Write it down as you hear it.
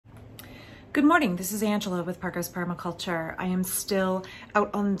Good morning, this is Angela with Parker's Permaculture. I am still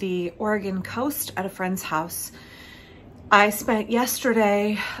out on the Oregon coast at a friend's house. I spent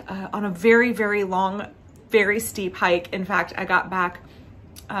yesterday on a very, very long, very steep hike. In fact, I got back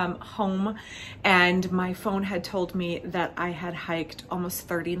home and my phone had told me that I had hiked almost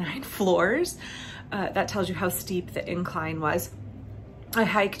 39 floors. That tells you how steep the incline was. I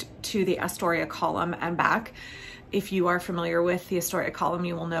hiked to the Astoria column and back. If you are familiar with the Astoria column,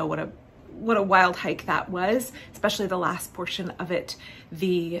 you will know what a wild hike that was, especially the last portion of it.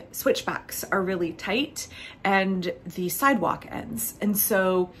 The switchbacks are really tight and the sidewalk ends. And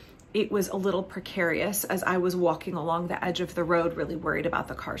so it was a little precarious as I was walking along the edge of the road, really worried about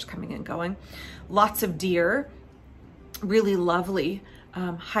the cars coming and going. Lots of deer, really lovely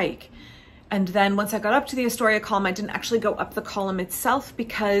hike. And then once I got up to the Astoria column, I didn't actually go up the column itself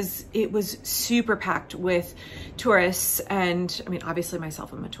because it was super packed with tourists. And I mean, obviously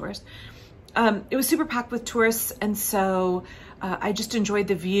myself, I'm a tourist. It was super packed with tourists. And so I just enjoyed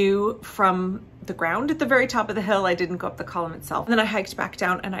the view from the ground at the very top of the hill. I didn't go up the column itself. And then I hiked back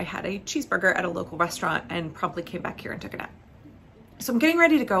down and I had a cheeseburger at a local restaurant and promptly came back here and took a nap. So I'm getting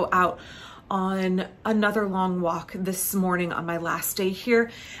ready to go out on another long walk this morning on my last day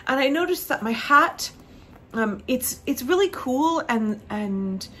here. And I noticed that my hat, it's really cool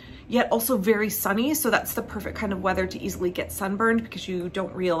and yet also very sunny. So that's the perfect kind of weather to easily get sunburned because you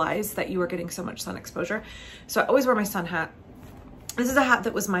don't realize that you are getting so much sun exposure. So I always wear my sun hat. This is a hat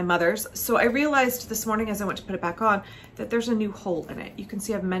that was my mother's. So I realized this morning as I went to put it back on that there's a new hole in it. You can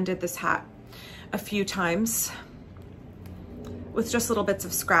see I've mended this hat a few times with just little bits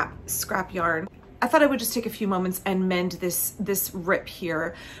of scrap yarn. I thought I would just take a few moments and mend this rip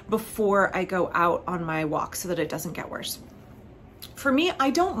here before I go out on my walk so that it doesn't get worse. For me, I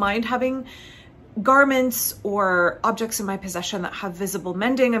don't mind having garments or objects in my possession that have visible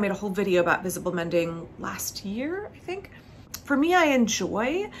mending. I made a whole video about visible mending last year, I think. For me, I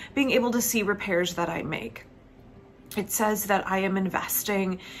enjoy being able to see repairs that I make. It says that I am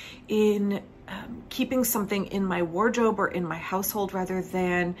investing in keeping something in my wardrobe or in my household rather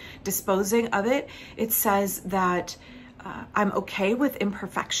than disposing of it. It says that I'm okay with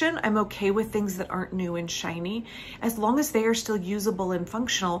imperfection. I'm okay with things that aren't new and shiny. As long as they are still usable and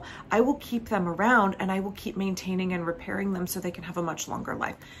functional, I will keep them around and I will keep maintaining and repairing them so they can have a much longer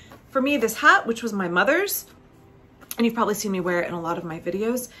life. For me, this hat, which was my mother's, and you've probably seen me wear it in a lot of my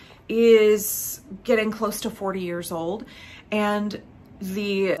videos, is getting close to 40 years old. And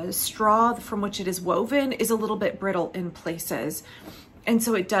the straw from which it is woven is a little bit brittle in places. And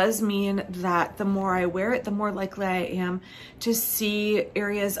so it does mean that the more I wear it, the more likely I am to see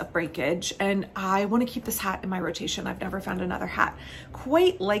areas of breakage. And I want to keep this hat in my rotation. I've never found another hat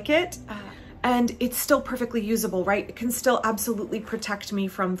quite like it. And it's still perfectly usable, right? It can still absolutely protect me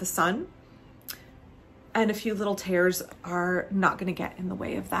from the sun. And a few little tears are not going to get in the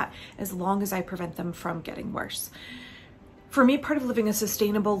way of that as long as I prevent them from getting worse. For me, part of living a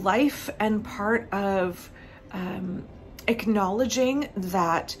sustainable life and part of acknowledging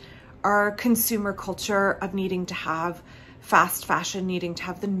that our consumer culture of needing to have fast fashion, needing to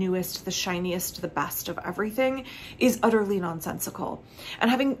have the newest, the shiniest, the best of everything is utterly nonsensical.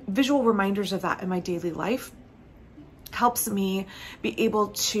 And having visual reminders of that in my daily life helps me be able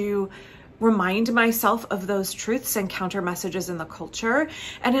to remind myself of those truths and counter messages in the culture.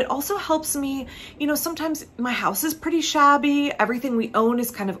 And it also helps me, you know, sometimes my house is pretty shabby. Everything we own is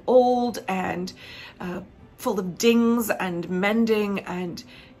kind of old and full of dings and mending and,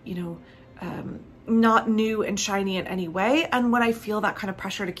 you know, not new and shiny in any way. And when I feel that kind of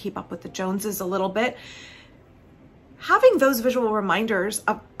pressure to keep up with the Joneses a little bit, having those visual reminders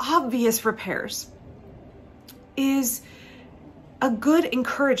of obvious repairs is a good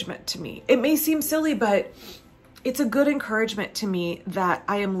encouragement to me. It may seem silly, but it's a good encouragement to me that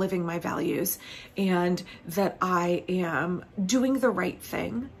I am living my values and that I am doing the right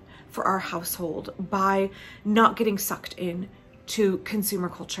thing for our household by not getting sucked in to consumer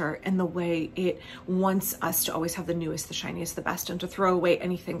culture and the way it wants us to always have the newest, the shiniest, the best, and to throw away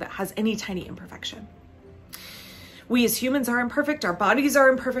anything that has any tiny imperfection. We as humans are imperfect, our bodies are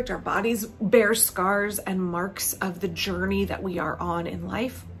imperfect, our bodies bear scars and marks of the journey that we are on in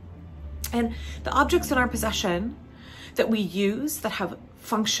life. And the objects in our possession that we use that have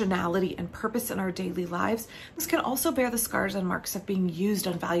functionality and purpose in our daily lives, this can also bear the scars and marks of being used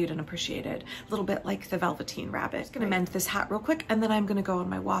and valued and appreciated, a little bit like the Velveteen Rabbit. I'm gonna mend this hat real quick and then I'm gonna go on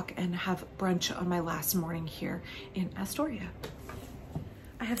my walk and have brunch on my last morning here in Astoria.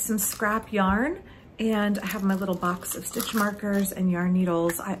 I have some scrap yarn and I have my little box of stitch markers and yarn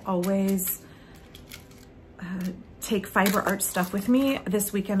needles. I always take fiber art stuff with me.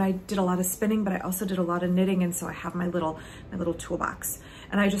 This weekend I did a lot of spinning, but I also did a lot of knitting, and so I have my little toolbox.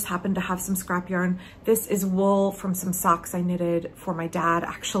 And I just happened to have some scrap yarn. This is wool from some socks I knitted for my dad,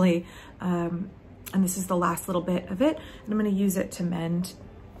 actually. And this is the last little bit of it. And I'm gonna use it to mend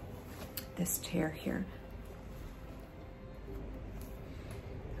this tear here.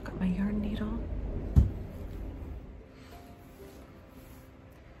 I've got my yarn needle.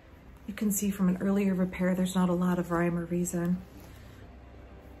 You can see from an earlier repair, there's not a lot of rhyme or reason.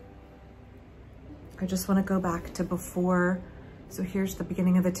 I just wanna go back to before. So here's the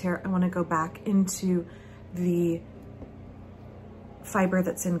beginning of the tear. I wanna go back into the fiber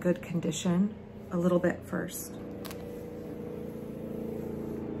that's in good condition a little bit first.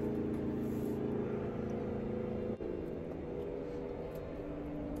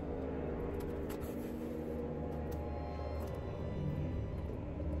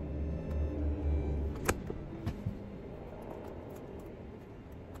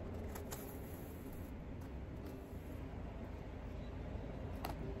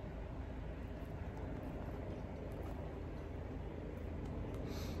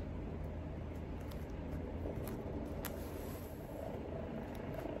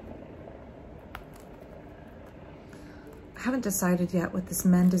 I haven't decided yet what this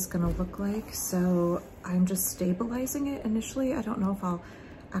mend is gonna look like, so I'm just stabilizing it initially. I don't know if I'll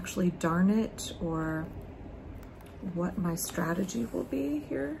actually darn it or what my strategy will be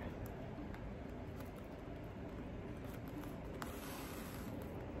here.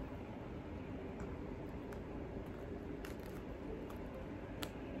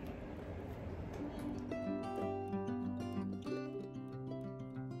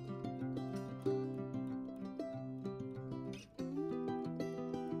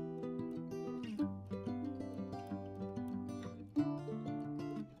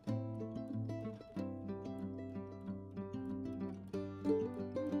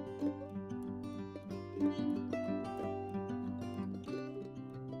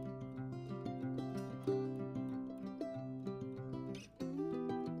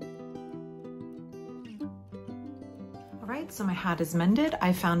 Right, so my hat is mended.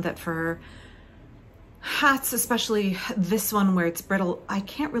 I found that for hats, especially this one where it's brittle, I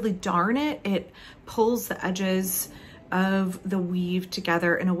can't really darn it. It pulls the edges of the weave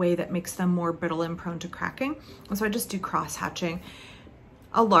together in a way that makes them more brittle and prone to cracking. And so I just do cross hatching.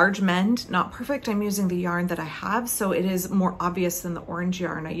 A large mend, not perfect. I'm using the yarn that I have, so it is more obvious than the orange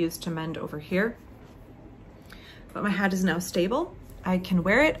yarn I used to mend over here. But my hat is now stable. I can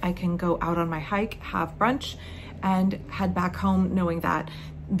wear it. I can go out on my hike, have brunch, and head back home knowing that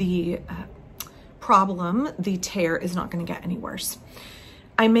the problem, the tear, is not going to get any worse.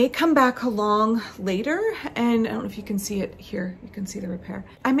 I may come back along later, and I don't know if you can see it here, you can see the repair.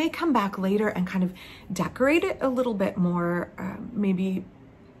 I may come back later and kind of decorate it a little bit more, maybe,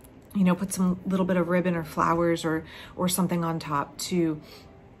 you know, put some little bit of ribbon or flowers or something on top to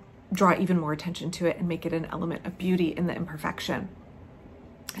draw even more attention to it and make it an element of beauty in the imperfection.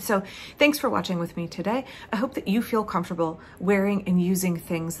 So thanks for watching with me today. I hope that you feel comfortable wearing and using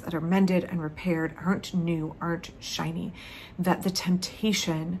things that are mended and repaired, aren't new, aren't shiny, that the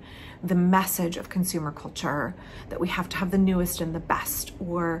temptation, the message of consumer culture, that we have to have the newest and the best,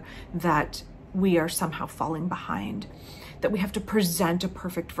 or that we are somehow falling behind, that we have to present a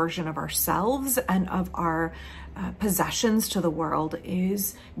perfect version of ourselves and of our possessions to the world,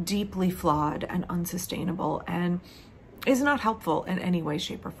 is deeply flawed and unsustainable and is not helpful in any way,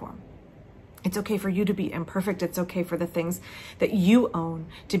 shape, or form. It's okay for you to be imperfect. It's okay for the things that you own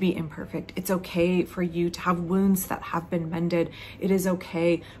to be imperfect. It's okay for you to have wounds that have been mended. It is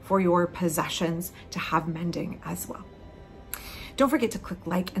okay for your possessions to have mending as well. Don't forget to click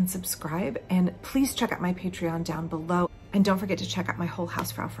like and subscribe, and please check out my Patreon down below. And don't forget to check out my whole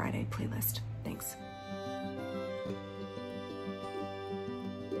Hausfrau Friday playlist. Thanks.